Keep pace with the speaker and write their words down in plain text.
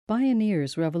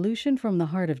Bioneers Revolution from the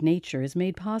Heart of Nature is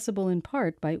made possible in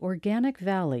part by Organic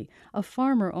Valley, a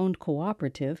farmer-owned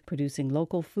cooperative producing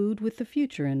local food with the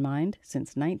future in mind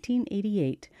since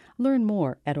 1988. Learn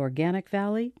more at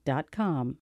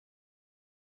organicvalley.com.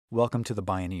 Welcome to the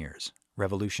Bioneers,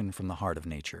 Revolution from the Heart of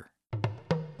Nature.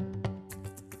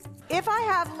 If I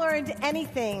have learned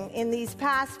anything in these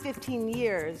past 15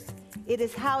 years, it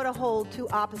is how to hold two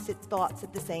opposite thoughts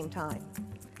at the same time.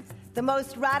 The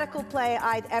most radical play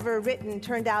I'd ever written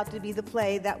turned out to be the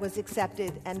play that was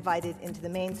accepted and invited into the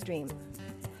mainstream.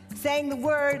 Saying the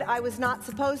word I was not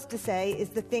supposed to say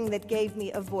is the thing that gave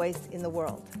me a voice in the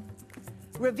world.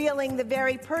 Revealing the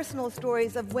very personal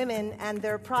stories of women and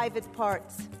their private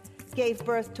parts gave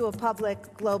birth to a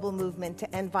public global movement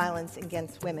to end violence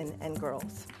against women and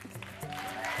girls.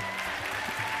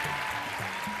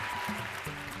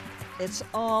 It's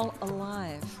all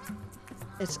alive.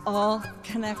 It's all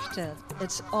connected.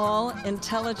 It's all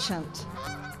intelligent.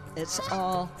 It's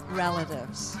all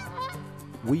relatives.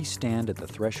 We stand at the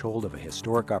threshold of a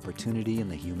historic opportunity in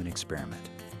the human experiment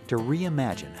to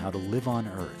reimagine how to live on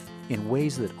Earth in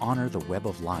ways that honor the web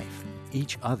of life,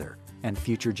 each other, and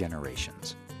future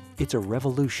generations. It's a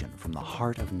revolution from the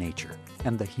heart of nature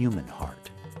and the human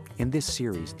heart. In this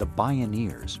series, The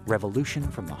Bioneers, Revolution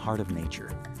from the Heart of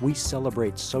Nature, we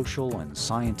celebrate social and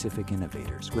scientific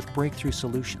innovators with breakthrough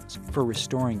solutions for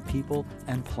restoring people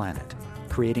and planet,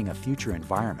 creating a future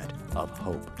environment of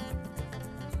hope.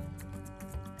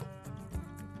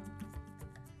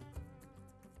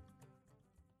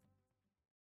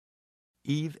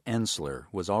 Eve Ensler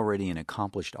was already an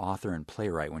accomplished author and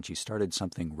playwright when she started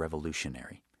something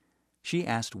revolutionary. She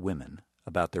asked women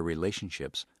about their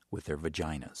relationships with their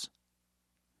vaginas.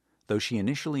 Though she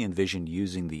initially envisioned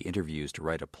using the interviews to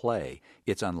write a play,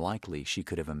 it's unlikely she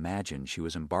could have imagined she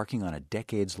was embarking on a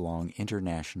decades-long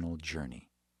international journey.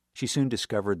 She soon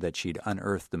discovered that she'd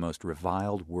unearthed the most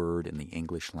reviled word in the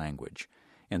English language,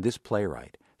 and this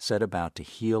playwright set about to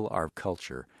heal our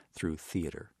culture through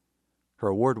theater. Her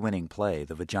award-winning play,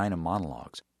 The Vagina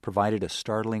Monologues, provided a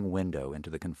startling window into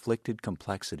the conflicted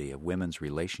complexity of women's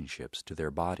relationships to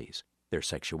their bodies, their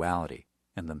sexuality,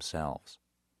 and themselves.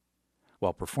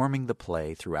 While performing the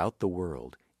play throughout the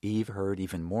world, Eve heard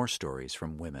even more stories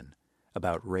from women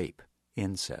about rape,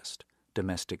 incest,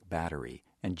 domestic battery,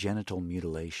 and genital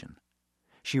mutilation.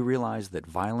 She realized that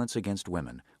violence against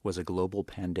women was a global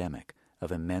pandemic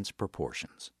of immense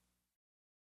proportions.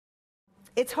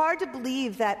 It's hard to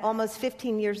believe that almost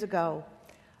 15 years ago,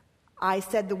 I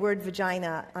said the word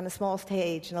vagina on a small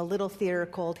stage in a little theater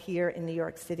called Here in New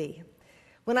York City.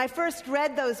 When I first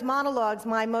read those monologues,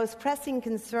 my most pressing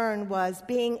concern was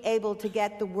being able to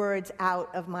get the words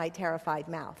out of my terrified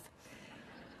mouth.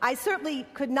 I certainly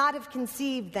could not have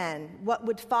conceived then what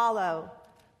would follow,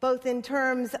 both in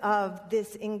terms of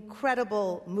this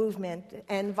incredible movement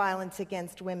and violence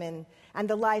against women and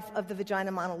the life of the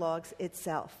Vagina Monologues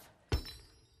itself.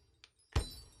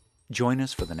 Join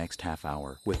us for the next half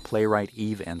hour with playwright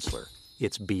Eve Ensler.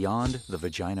 It's Beyond the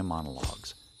Vagina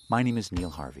Monologues. My name is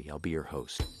Neil Harvey. I'll be your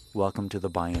host. Welcome to the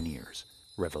Bioneers,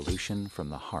 Revolution from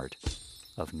the Heart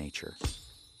of Nature.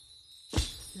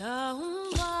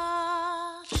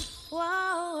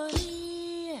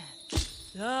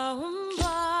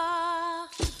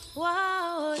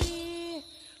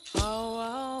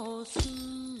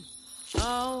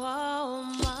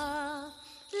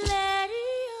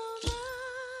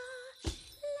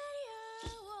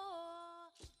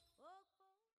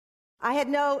 I had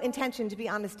no intention, to be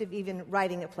honest, of even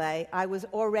writing a play. I was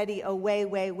already a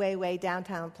way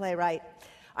downtown playwright.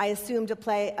 I assumed a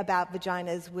play about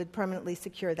vaginas would permanently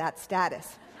secure that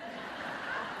status.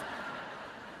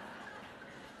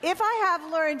 If I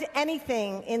have learned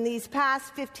anything in these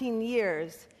past 15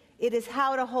 years, it is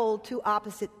how to hold two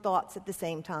opposite thoughts at the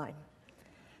same time.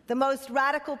 The most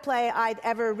radical play I'd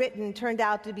ever written turned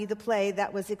out to be the play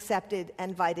that was accepted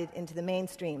and invited into the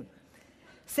mainstream.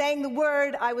 Saying the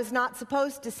word I was not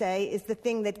supposed to say is the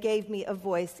thing that gave me a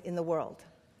voice in the world.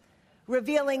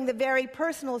 Revealing the very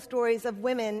personal stories of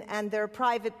women and their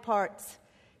private parts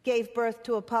gave birth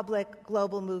to a public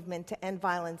global movement to end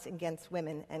violence against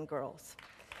women and girls.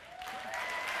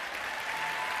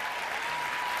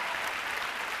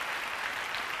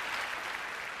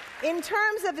 In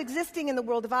terms of existing in the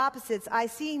world of opposites, I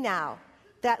see now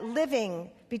that living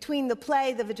between the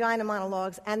play, The Vagina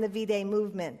Monologues, and the V-Day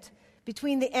movement,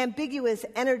 between the ambiguous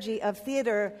energy of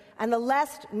theater and the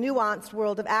less nuanced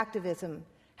world of activism,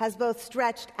 has both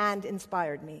stretched and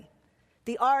inspired me.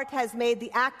 The art has made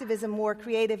the activism more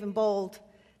creative and bold.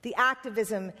 The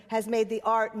activism has made the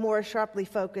art more sharply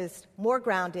focused, more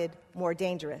grounded, more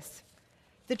dangerous.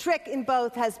 The trick in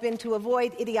both has been to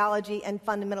avoid ideology and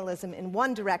fundamentalism in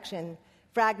one direction,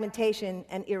 fragmentation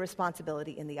and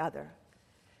irresponsibility in the other.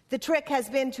 The trick has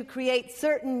been to create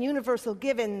certain universal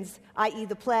givens, i.e.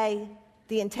 the play,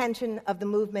 the intention of the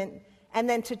movement, and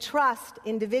then to trust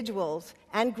individuals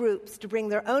and groups to bring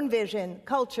their own vision,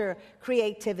 culture,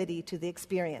 creativity to the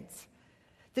experience.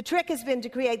 The trick has been to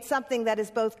create something that is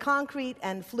both concrete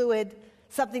and fluid,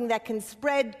 something that can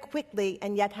spread quickly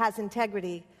and yet has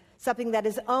integrity, something that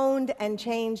is owned and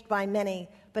changed by many,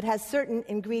 but has certain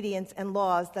ingredients and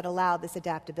laws that allow this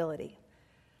adaptability.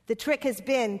 The trick has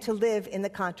been to live in the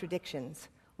contradictions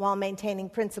while maintaining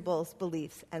principles,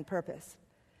 beliefs, and purpose.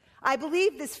 I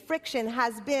believe this friction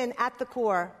has been, at the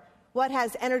core, what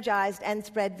has energized and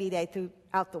spread V-Day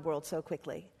throughout the world so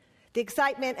quickly. The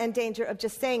excitement and danger of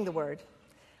just saying the word,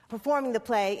 performing the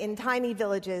play in tiny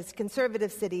villages,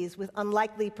 conservative cities with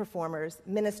unlikely performers,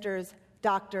 ministers,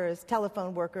 doctors,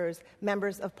 telephone workers,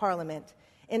 members of parliament,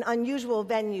 in unusual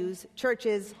venues,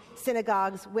 churches,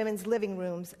 synagogues, women's living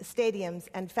rooms, stadiums,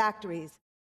 and factories.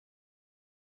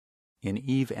 In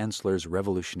Eve Ensler's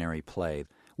revolutionary play,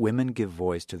 women give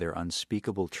voice to their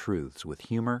unspeakable truths with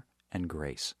humor and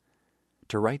grace.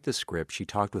 To write the script, she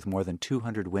talked with more than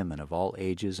 200 women of all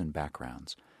ages and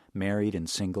backgrounds, married and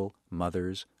single,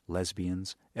 mothers,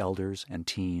 lesbians, elders, and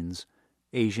teens,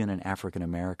 Asian and African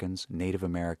Americans, Native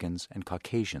Americans, and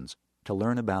Caucasians, to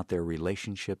learn about their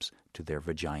relationships to their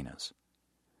vaginas.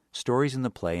 Stories in the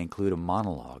play include a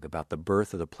monologue about the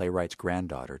birth of the playwright's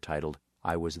granddaughter titled,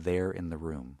 "I Was There in the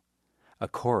Room," a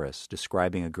chorus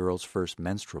describing a girl's first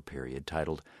menstrual period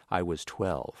titled, "I Was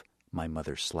 12, My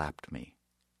Mother Slapped Me,"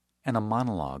 and a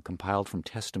monologue compiled from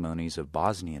testimonies of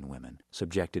Bosnian women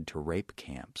subjected to rape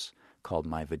camps called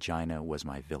 "My Vagina Was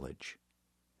My Village."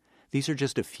 These are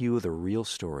just a few of the real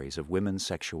stories of women's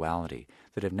sexuality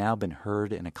that have now been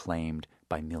heard and acclaimed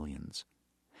by millions.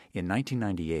 In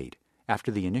 1998,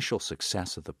 after the initial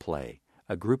success of the play,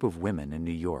 a group of women in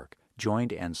New York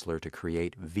joined Ensler to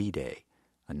create V-Day,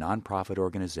 a nonprofit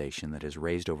organization that has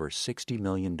raised over $60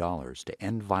 million to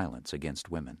end violence against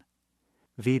women.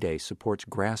 V-Day supports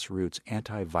grassroots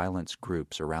anti-violence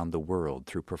groups around the world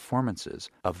through performances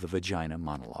of the vagina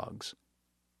monologues.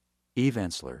 Eve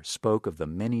Ensler spoke of the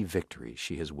many victories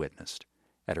she has witnessed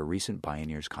at a recent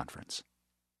Bioneers conference.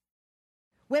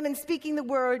 Women speaking the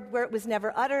word where it was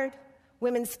never uttered,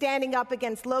 women standing up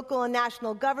against local and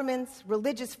national governments,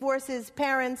 religious forces,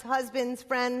 parents, husbands,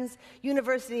 friends,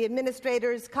 university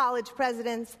administrators, college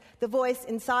presidents, the voice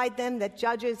inside them that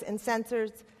judges and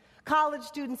censors, college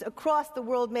students across the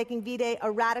world making V-Day a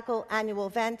radical annual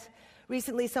event.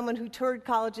 Recently, someone who toured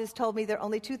colleges told me there are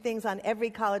only two things on every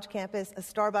college campus, a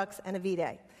Starbucks and a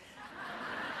V-Day.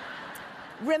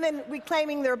 Women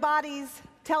reclaiming their bodies,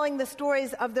 telling the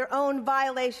stories of their own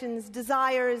violations,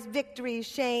 desires, victories,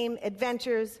 shame,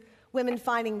 adventures, women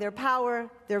finding their power,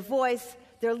 their voice,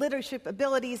 their leadership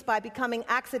abilities by becoming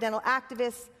accidental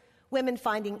activists, women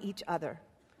finding each other,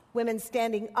 women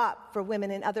standing up for women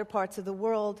in other parts of the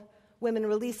world, women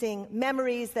releasing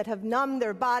memories that have numbed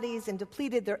their bodies and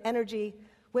depleted their energy,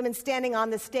 women standing on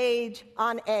the stage,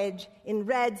 on edge, in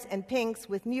reds and pinks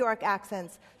with New York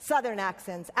accents, Southern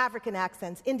accents, African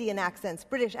accents, Indian accents,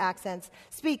 British accents,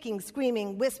 speaking,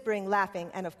 screaming, whispering, laughing,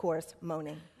 and of course,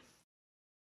 moaning.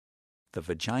 The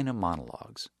Vagina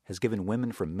Monologues has given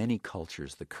women from many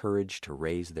cultures the courage to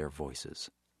raise their voices.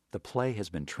 The play has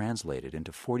been translated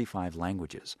into 45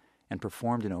 languages and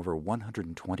performed in over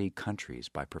 120 countries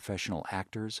by professional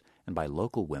actors and by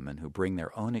local women who bring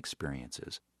their own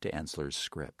experiences to Ensler's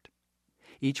script.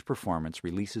 Each performance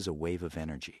releases a wave of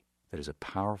energy that is a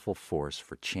powerful force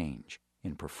for change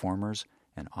in performers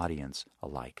and audience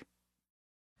alike.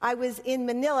 I was in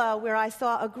Manila where I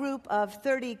saw a group of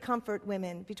 30 comfort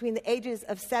women between the ages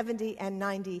of 70 and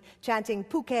 90 chanting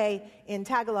Puke in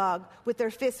Tagalog with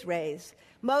their fists raised.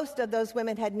 Most of those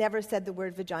women had never said the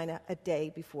word vagina a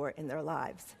day before in their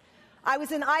lives. I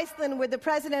was in Iceland where the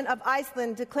president of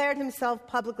Iceland declared himself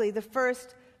publicly the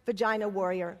first vagina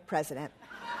warrior president.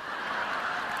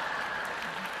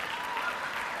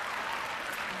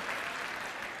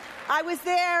 I was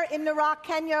there in Narok,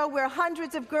 Kenya, where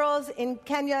hundreds of girls in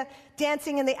Kenya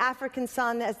dancing in the African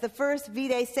sun as the first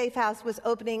V-Day safe house was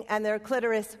opening and their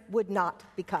clitoris would not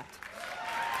be cut.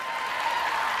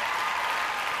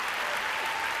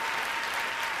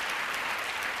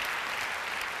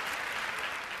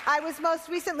 I was most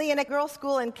recently in a girls'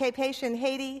 school in Cape Haitian,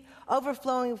 Haiti,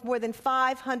 overflowing with more than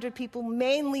 500 people,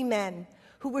 mainly men,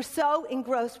 who were so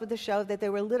engrossed with the show that they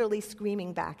were literally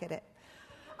screaming back at it.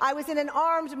 I was in an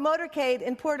armed motorcade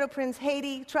in Port-au-Prince,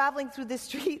 Haiti, traveling through the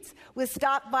streets with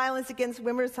Stop Violence Against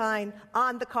Women sign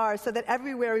on the car so that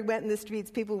everywhere we went in the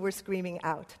streets, people were screaming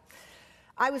out.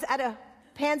 I was at a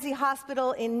Panzi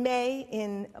hospital in May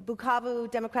in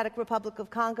Bukavu, Democratic Republic of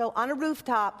Congo, on a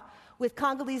rooftop with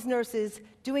Congolese nurses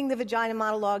doing the vagina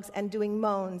monologues and doing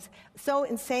moans so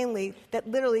insanely that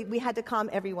literally we had to calm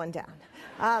everyone down.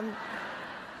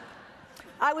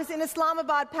 I was in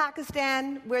Islamabad,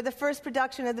 Pakistan, where the first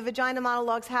production of the vagina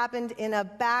monologues happened in a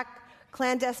back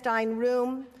clandestine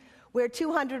room where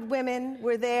 200 women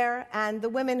were there, and the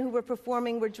women who were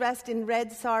performing were dressed in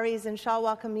red saris and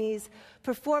shalwar kameez,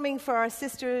 performing for our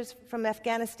sisters from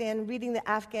Afghanistan, reading the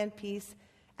Afghan piece,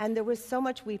 and there was so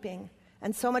much weeping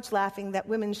and so much laughing that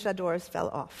women's chadors fell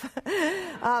off.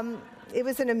 It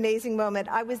was an amazing moment.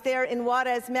 I was there in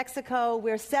Juarez, Mexico,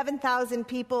 where 7,000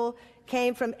 people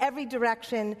came from every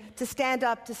direction to stand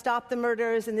up to stop the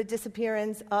murders and the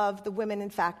disappearance of the women in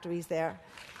factories there.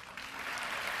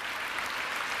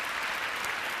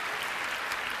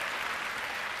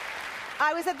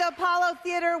 I was at the Apollo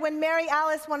Theater when Mary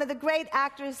Alice, one of the great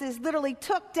actresses, literally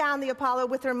took down the Apollo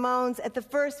with her moans at the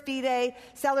first V-Day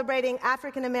celebrating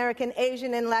African American,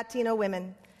 Asian, and Latino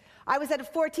women. I was at a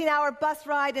 14-hour bus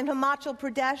ride in Himachal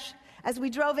Pradesh as we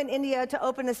drove in India to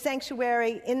open a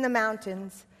sanctuary in the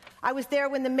mountains. I was there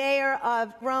when the mayor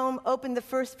of Rome opened the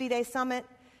first V-Day summit,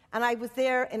 and I was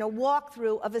there in a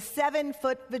walkthrough of a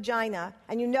 7-foot vagina,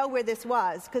 and you know where this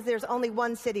was, because there's only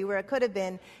one city where it could have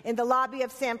been, in the lobby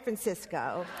of San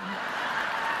Francisco.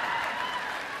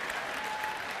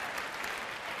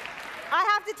 I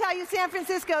have to tell you, San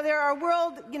Francisco, there are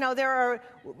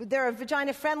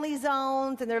vagina-friendly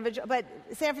zones, and but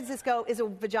San Francisco is a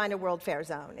vagina World Fair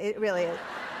zone. It really is.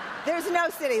 There's no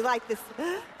city like this.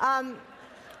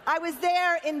 I was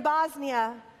there in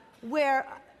Bosnia, where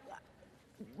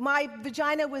My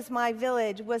Vagina Was My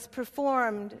Village was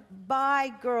performed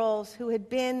by girls who had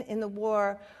been in the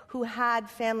war, who had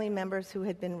family members who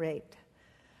had been raped.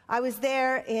 I was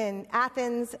there in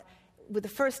Athens with the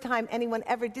first time anyone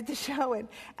ever did the show, and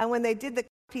when they did the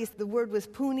piece, the word was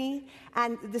pony,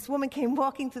 and this woman came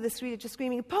walking through the street just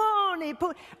screaming, pony,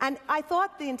 pony, and I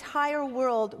thought the entire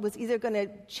world was either going to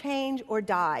change or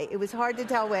die. It was hard to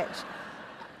tell which.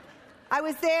 I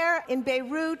was there in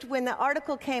Beirut when the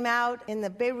article came out in the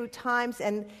Beirut Times,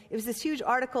 and it was this huge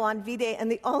article on V-Day, and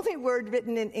the only word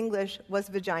written in English was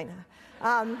vagina.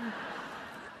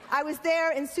 I was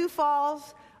there in Sioux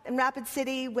Falls, in Rapid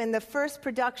City, when the first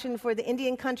production for the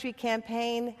Indian Country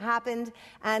campaign happened,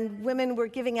 and women were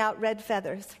giving out red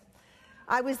feathers.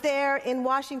 I was there in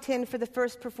Washington for the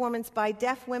first performance by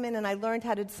deaf women, and I learned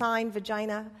how to sign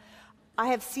vagina. I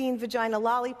have seen vagina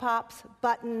lollipops,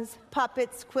 buttons,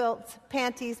 puppets, quilts,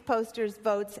 panties, posters,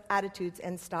 votes, attitudes,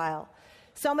 and style.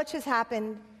 So much has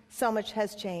happened, so much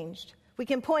has changed. We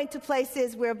can point to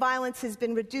places where violence has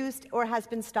been reduced or has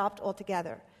been stopped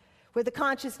altogether, where the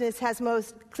consciousness has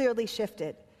most clearly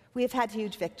shifted. We have had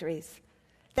huge victories.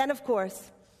 Then, of course,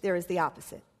 there is the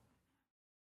opposite.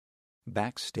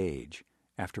 Backstage,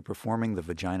 after performing the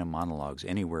vagina monologues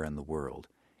anywhere in the world,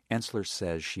 Ensler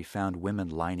says she found women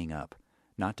lining up,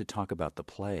 not to talk about the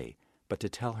play, but to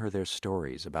tell her their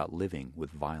stories about living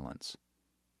with violence.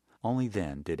 Only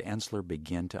then did Ensler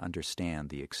begin to understand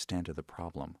the extent of the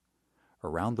problem.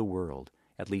 Around the world,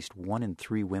 at least 1 in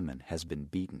 3 women has been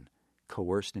beaten,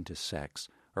 coerced into sex,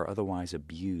 or otherwise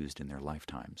abused in their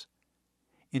lifetimes.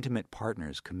 Intimate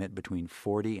partners commit between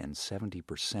 40 and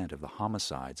 70% of the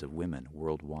homicides of women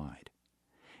worldwide.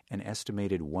 An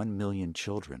estimated 1 million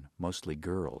children, mostly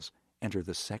girls, enter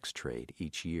the sex trade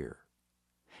each year.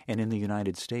 And in the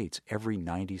United States, every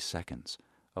 90 seconds,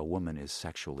 a woman is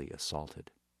sexually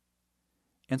assaulted.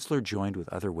 Ensler joined with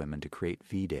other women to create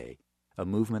V-Day, a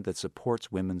movement that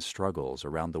supports women's struggles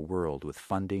around the world with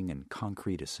funding and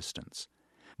concrete assistance.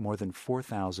 More than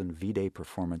 4,000 V-Day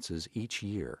performances each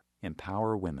year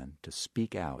empower women to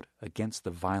speak out against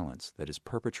the violence that is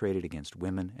perpetrated against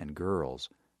women and girls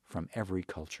from every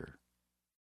culture.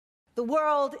 The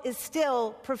world is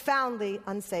still profoundly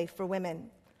unsafe for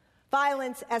women.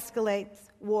 Violence escalates,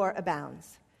 war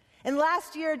abounds. And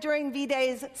last year, during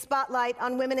V-Day's spotlight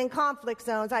on women in conflict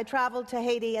zones, I traveled to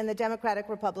Haiti and the Democratic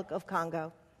Republic of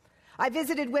Congo. I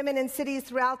visited women in cities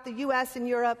throughout the U.S. and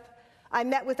Europe. I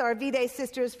met with our V-Day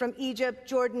sisters from Egypt,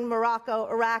 Jordan, Morocco,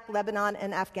 Iraq, Lebanon,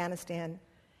 and Afghanistan.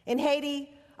 In Haiti,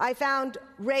 I found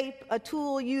rape, a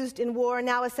tool used in war,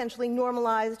 now essentially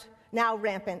normalized, now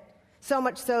rampant. So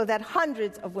much so that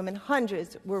hundreds of women,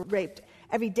 hundreds, were raped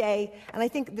every day. And I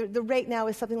think the rate now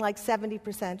is something like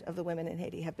 70% of the women in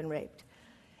Haiti have been raped.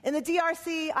 In the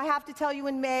DRC, I have to tell you,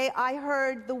 in May, I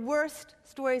heard the worst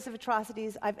stories of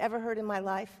atrocities I've ever heard in my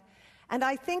life. And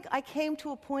I think I came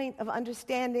to a point of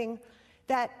understanding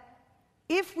that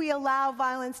if we allow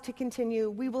violence to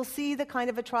continue, we will see the kind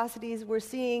of atrocities we're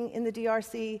seeing in the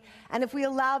DRC. And if we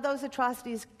allow those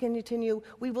atrocities to continue,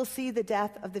 we will see the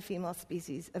death of the female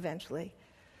species eventually.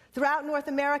 Throughout North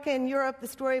America and Europe, the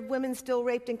story of women still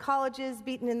raped in colleges,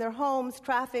 beaten in their homes,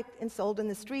 trafficked and sold in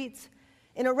the streets.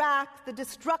 In Iraq, the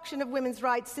destruction of women's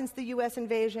rights since the U.S.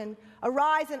 invasion, a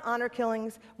rise in honor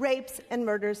killings, rapes, and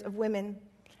murders of women.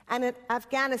 And in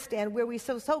Afghanistan, where we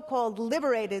so-called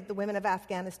liberated the women of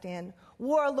Afghanistan,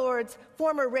 warlords,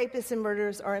 former rapists and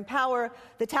murderers are in power,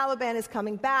 the Taliban is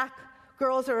coming back,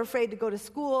 girls are afraid to go to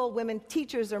school, women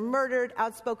teachers are murdered,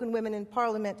 outspoken women in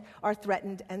parliament are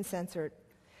threatened and censored.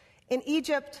 In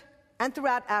Egypt and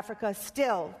throughout Africa,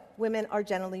 still, women are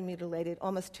generally mutilated,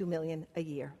 almost 2 million a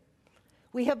year.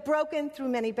 We have broken through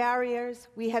many barriers.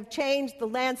 We have changed the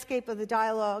landscape of the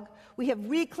dialogue. We have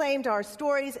reclaimed our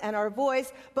stories and our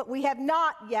voice, but we have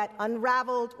not yet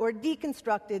unraveled or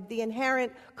deconstructed the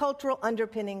inherent cultural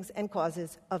underpinnings and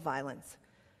causes of violence.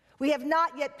 We have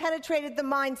not yet penetrated the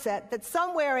mindset that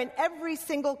somewhere in every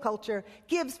single culture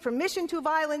gives permission to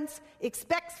violence,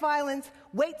 expects violence,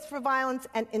 waits for violence,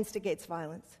 and instigates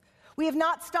violence. We have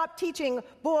not stopped teaching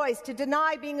boys to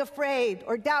deny being afraid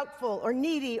or doubtful or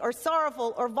needy or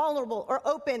sorrowful or vulnerable or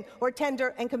open or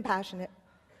tender and compassionate.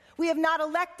 We have not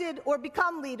elected or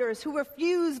become leaders who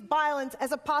refuse violence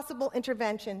as a possible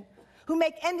intervention, who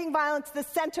make ending violence the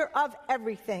center of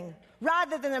everything,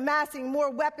 rather than amassing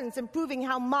more weapons and proving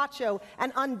how macho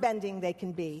and unbending they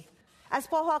can be. As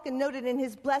Paul Hawken noted in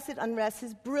his Blessed Unrest,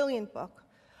 his brilliant book,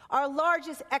 our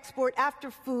largest export after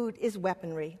food is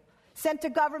weaponry, sent to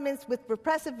governments with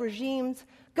repressive regimes,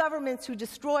 governments who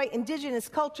destroy indigenous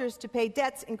cultures to pay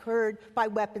debts incurred by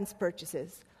weapons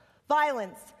purchases.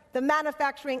 Violence, the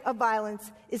manufacturing of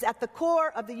violence, is at the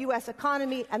core of the U.S.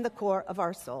 economy and the core of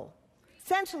our soul.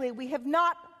 Essentially, we have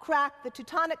not cracked the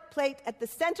tectonic plate at the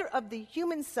center of the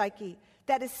human psyche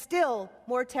that is still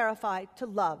more terrified to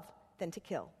love than to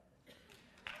kill.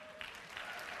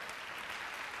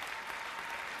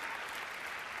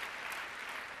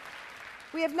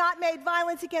 We have not made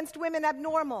violence against women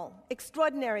abnormal,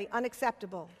 extraordinary,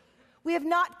 unacceptable. We have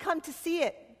not come to see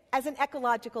it as an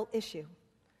ecological issue.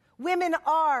 Women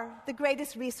are the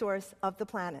greatest resource of the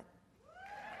planet.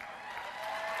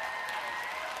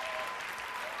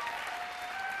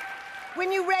 When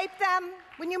you rape them,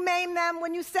 when you maim them,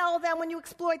 when you sell them, when you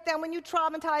exploit them, when you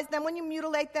traumatize them, when you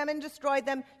mutilate them and destroy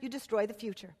them, you destroy the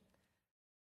future.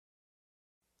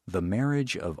 The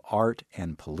marriage of art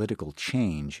and political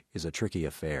change is a tricky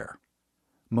affair.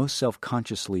 Most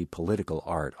self-consciously political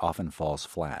art often falls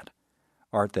flat.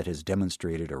 Art that has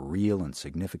demonstrated a real and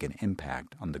significant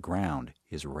impact on the ground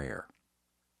is rare.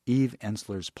 Eve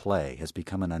Ensler's play has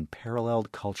become an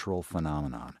unparalleled cultural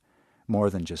phenomenon, more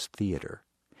than just theater.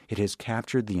 It has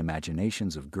captured the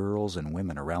imaginations of girls and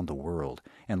women around the world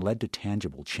and led to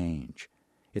tangible change.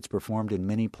 It's performed in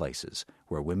many places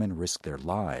where women risk their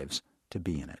lives to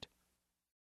be in it.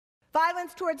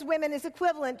 Violence towards women is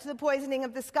equivalent to the poisoning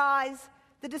of the skies,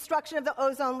 the destruction of the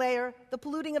ozone layer, the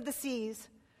polluting of the seas.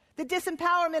 The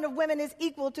disempowerment of women is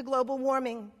equal to global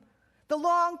warming. The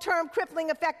long-term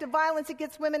crippling effect of violence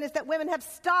against women is that women have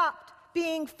stopped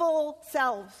being full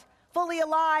selves, fully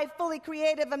alive, fully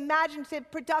creative, imaginative,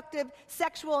 productive,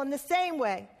 sexual. In the same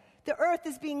way, the earth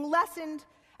is being lessened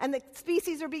and the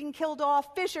species are being killed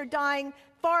off, fish are dying,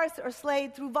 forests are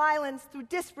slayed through violence, through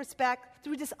disrespect,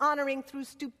 through dishonoring, through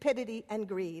stupidity and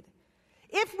greed.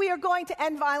 If we are going to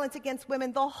end violence against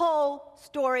women, the whole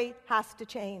story has to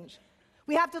change.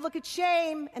 We have to look at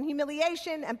shame and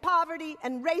humiliation and poverty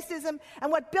and racism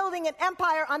and what building an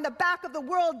empire on the back of the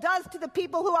world does to the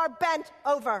people who are bent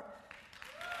over.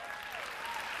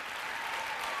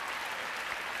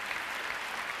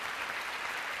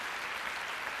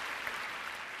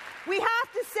 We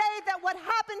have to say that what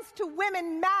happens to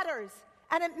women matters,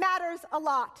 and it matters a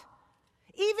lot.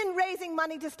 Even raising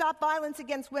money to stop violence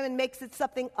against women makes it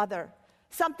something other,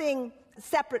 something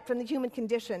separate from the human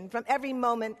condition, from every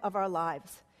moment of our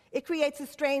lives. It creates a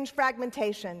strange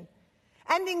fragmentation.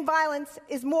 Ending violence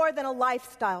is more than a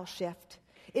lifestyle shift.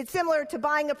 It's similar to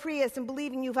buying a Prius and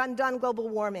believing you've undone global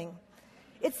warming.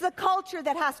 It's the culture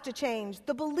that has to change,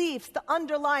 the beliefs, the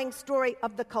underlying story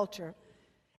of the culture.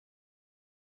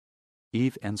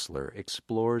 Eve Ensler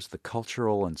explores the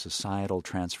cultural and societal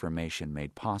transformation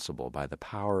made possible by the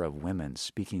power of women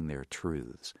speaking their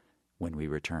truths when we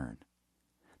return.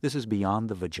 This is Beyond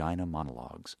the Vagina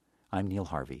Monologues. I'm Neil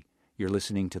Harvey. You're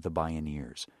listening to The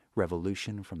Bioneers,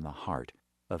 Revolution from the Heart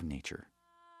of Nature.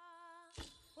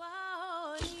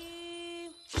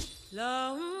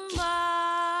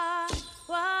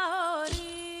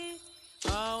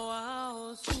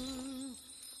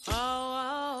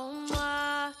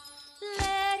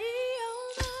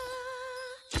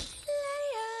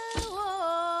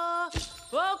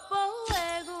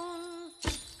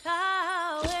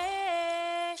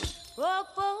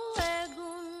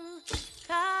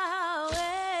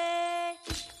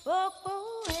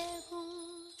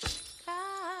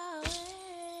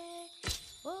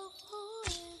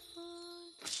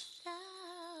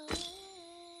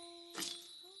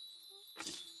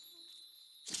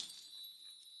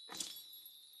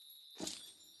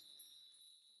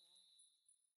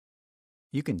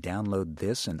 You can download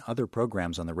this and other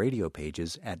programs on the radio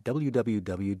pages at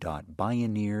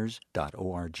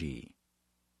www.bioneers.org.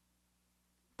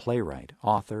 Playwright,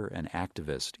 author, and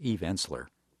activist Eve Ensler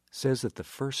says that the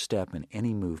first step in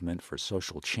any movement for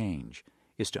social change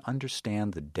is to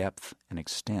understand the depth and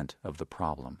extent of the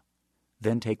problem,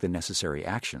 then take the necessary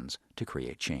actions to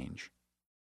create change.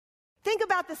 Think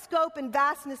about the scope and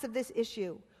vastness of this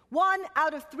issue. 1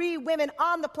 out of 3 women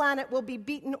on the planet will be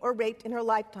beaten or raped in her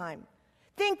lifetime.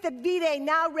 Think that V-Day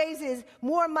now raises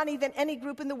more money than any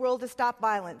group in the world to stop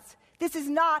violence. This is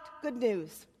not good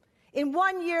news. In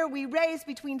 1 year, we raised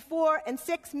between $4 and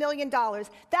 $6 million.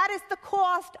 That is the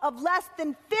cost of less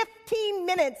than 15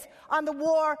 minutes on the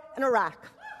war in Iraq.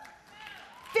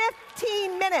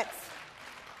 15 minutes.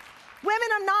 Women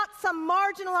are not some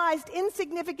marginalized,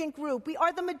 insignificant group. We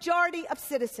are the majority of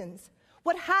citizens.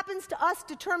 What happens to us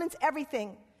determines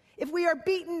everything. If we are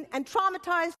beaten and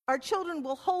traumatized, our children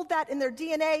will hold that in their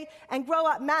DNA and grow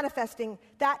up manifesting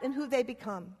that in who they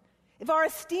become. If our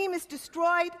esteem is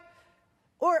destroyed,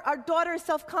 or our daughter's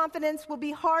self-confidence will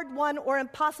be hard-won or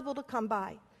impossible to come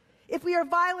by. If we are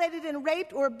violated and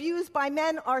raped or abused by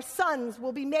men, our sons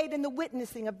will be made in the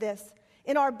witnessing of this,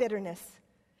 in our bitterness.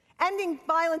 Ending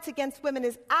violence against women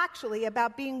is actually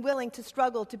about being willing to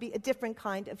struggle to be a different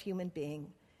kind of human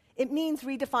being. It means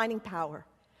redefining power.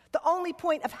 The only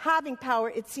point of having power,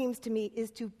 it seems to me, is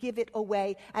to give it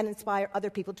away and inspire other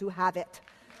people to have it.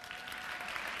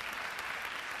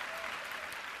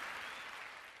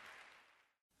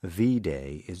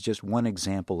 V-Day is just one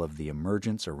example of the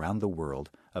emergence around the world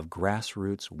of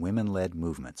grassroots women-led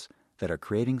movements that are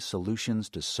creating solutions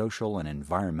to social and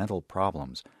environmental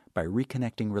problems by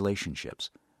reconnecting relationships,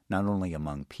 not only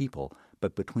among people,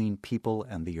 but between people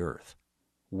and the earth.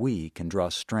 We can draw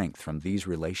strength from these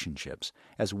relationships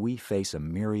as we face a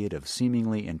myriad of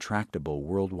seemingly intractable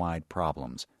worldwide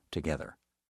problems together.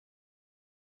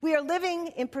 We are living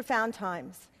in profound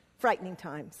times, frightening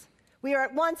times. We are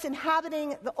at once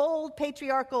inhabiting the old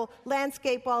patriarchal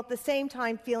landscape while at the same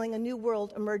time feeling a new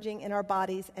world emerging in our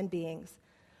bodies and beings.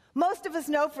 Most of us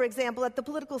know, for example, that the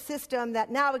political system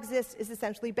that now exists is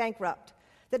essentially bankrupt,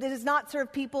 that it does not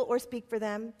serve people or speak for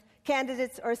them.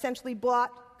 Candidates are essentially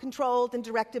bought, controlled, and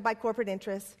directed by corporate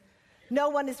interests. No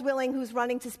one is willing who's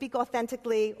running to speak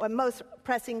authentically on most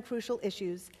pressing, crucial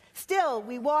issues. Still,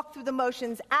 we walk through the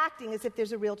motions acting as if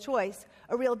there's a real choice,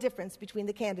 a real difference between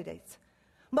the candidates.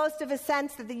 Most of us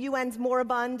sense that the UN's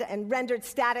moribund and rendered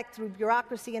static through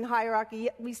bureaucracy and hierarchy,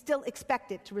 yet we still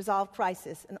expect it to resolve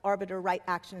crisis and arbiter right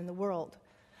action in the world.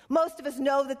 Most of us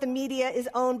know that the media is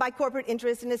owned by corporate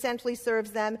interests and essentially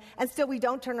serves them, and still we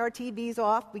don't turn our TVs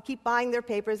off, we keep buying their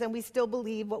papers, and we still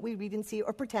believe what we read and see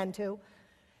or pretend to.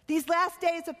 These last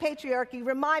days of patriarchy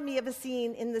remind me of a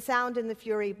scene in The Sound and the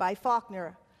Fury by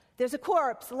Faulkner. There's a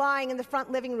corpse lying in the front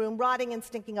living room, rotting and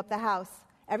stinking up the house.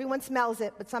 Everyone smells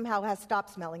it, but somehow has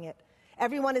stopped smelling it.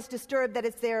 Everyone is disturbed that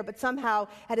it's there, but somehow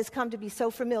it has come to be so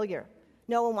familiar.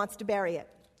 No one wants to bury it.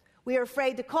 We are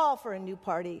afraid to call for a new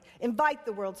party, invite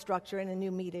the world structure in a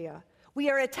new media. We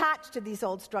are attached to these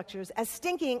old structures. As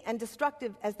stinking and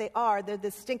destructive as they are, they're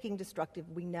the stinking destructive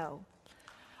we know.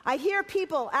 I hear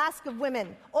people ask of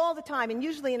women all the time, and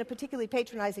usually in a particularly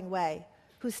patronizing way,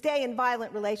 who stay in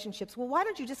violent relationships, well, why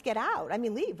don't you just get out? I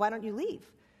mean, leave. Why don't you leave?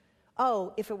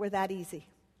 Oh, if it were that easy.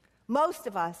 Most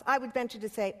of us, I would venture to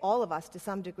say all of us to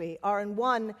some degree, are in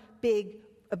one big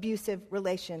abusive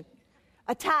relation,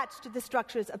 attached to the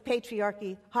structures of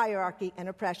patriarchy, hierarchy, and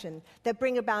oppression that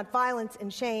bring about violence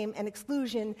and shame and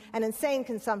exclusion and insane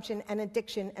consumption and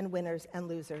addiction and winners and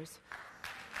losers.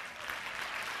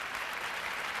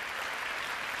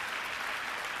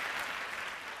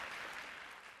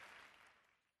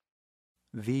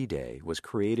 V-Day was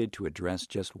created to address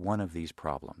just one of these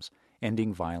problems,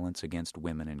 ending violence against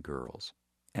women and girls.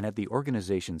 And at the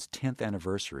organization's 10th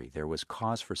anniversary, there was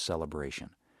cause for celebration.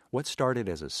 What started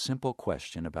as a simple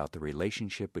question about the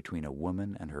relationship between a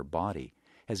woman and her body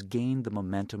has gained the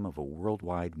momentum of a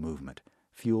worldwide movement,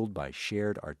 fueled by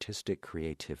shared artistic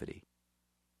creativity.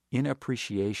 In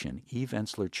appreciation, Eve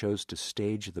Ensler chose to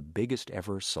stage the biggest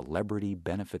ever celebrity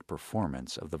benefit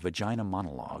performance of the Vagina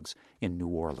Monologues in New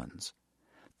Orleans.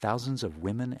 Thousands of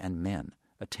women and men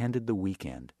attended the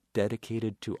weekend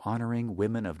dedicated to honoring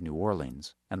women of New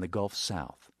Orleans and the Gulf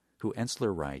South, who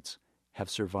Ensler writes, have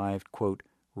survived, quote,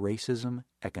 racism,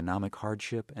 economic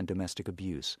hardship, and domestic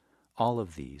abuse. All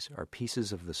of these are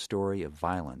pieces of the story of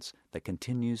violence that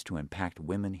continues to impact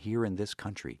women here in this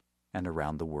country and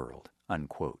around the world,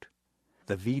 unquote.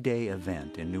 The V-Day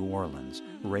event in New Orleans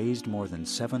raised more than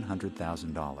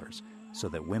 $700,000 so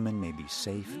that women may be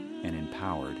safe and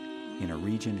empowered in a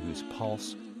region whose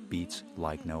pulse beats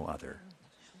like no other.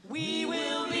 We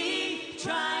will be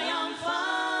triumphant.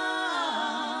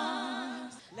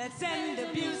 Let's end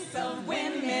abuse of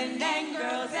women and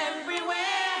girls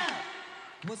everywhere.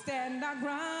 We'll stand our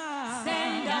ground.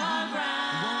 Stand our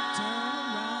ground. Won't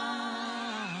turn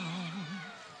around.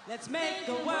 Let's make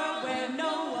a world where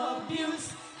no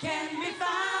abuse can be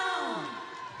found.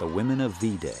 The Women of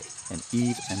V-Day and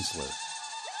Eve Ensler,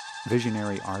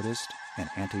 visionary artist and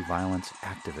anti-violence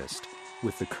activist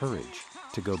with the courage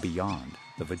to go beyond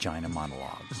the Vagina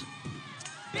Monologues.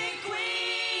 Big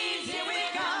queens, here we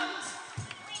come.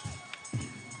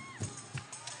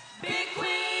 Big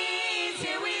queens,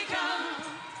 here we come.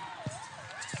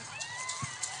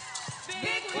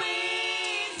 Big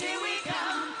queens, here we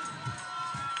come.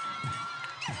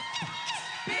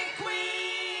 Big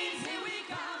queens, here we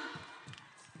come.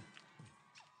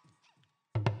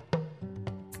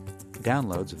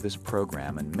 Downloads of this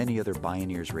program and many other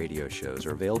Bioneers radio shows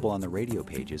are available on the radio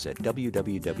pages at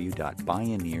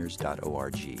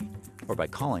www.bioneers.org or by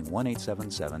calling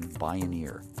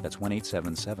 1-877-BIONEER. That's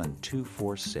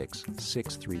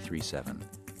 1-877-246-6337.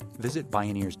 Visit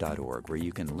Bioneers.org, where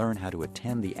you can learn how to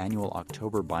attend the annual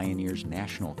October Bioneers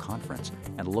National Conference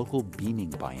and local Beaming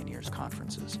Bioneers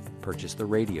conferences. Purchase the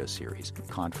radio series,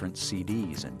 conference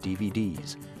CDs and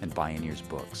DVDs, and Bioneers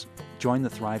books. Join the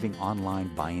thriving online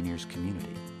Bioneers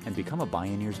community and become a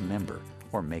Bioneers member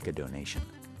or make a donation.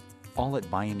 All at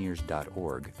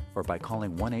Bioneers.org or by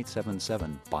calling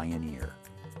 1-877-BIONEER.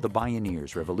 The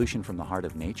Bioneers Revolution from the Heart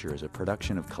of Nature is a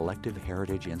production of Collective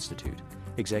Heritage Institute.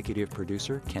 Executive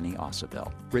producer Kenny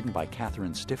Ausubel. Written by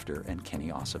Catherine Stifter and Kenny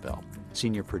Ausubel.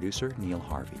 Senior producer Neil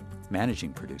Harvey.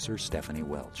 Managing producer Stephanie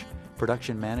Welch.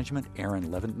 Production management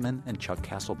Aaron Leventman and Chuck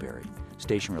Castleberry.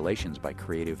 Station relations by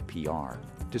Creative PR.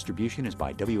 Distribution is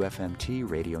by WFMT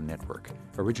Radio Network.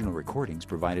 Original recordings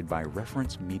provided by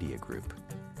Reference Media Group.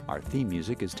 Our theme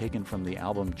music is taken from the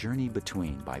album Journey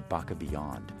Between by Baka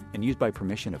Beyond and used by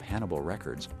permission of Hannibal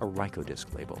Records, a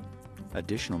Rykodisc label.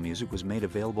 Additional music was made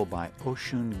available by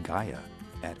Oshun Gaia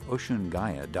at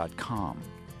oshungaia.com.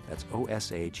 That's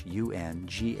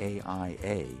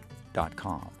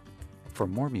OSHUNGAIA.com. For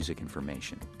more music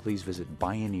information, please visit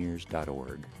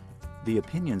Bioneers.org. The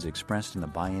opinions expressed in the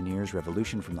Bioneers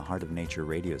Revolution from the Heart of Nature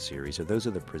radio series are those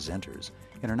of the presenters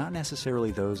and are not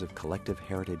necessarily those of Collective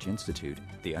Heritage Institute,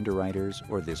 the underwriters,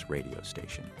 or this radio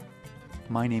station.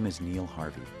 My name is Neil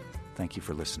Harvey. Thank you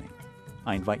for listening.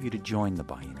 I invite you to join the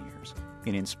Bioneers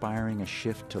in inspiring a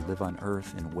shift to live on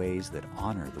Earth in ways that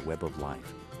honor the web of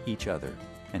life, each other,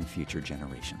 and future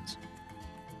generations.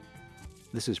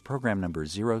 This is program number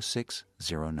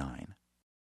 0609.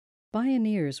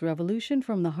 Bioneers Revolution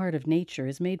from the Heart of Nature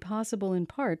is made possible in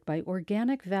part by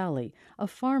Organic Valley, a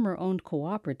farmer-owned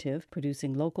cooperative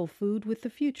producing local food with the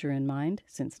future in mind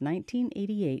since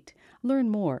 1988. Learn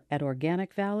more at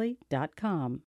organicvalley.com.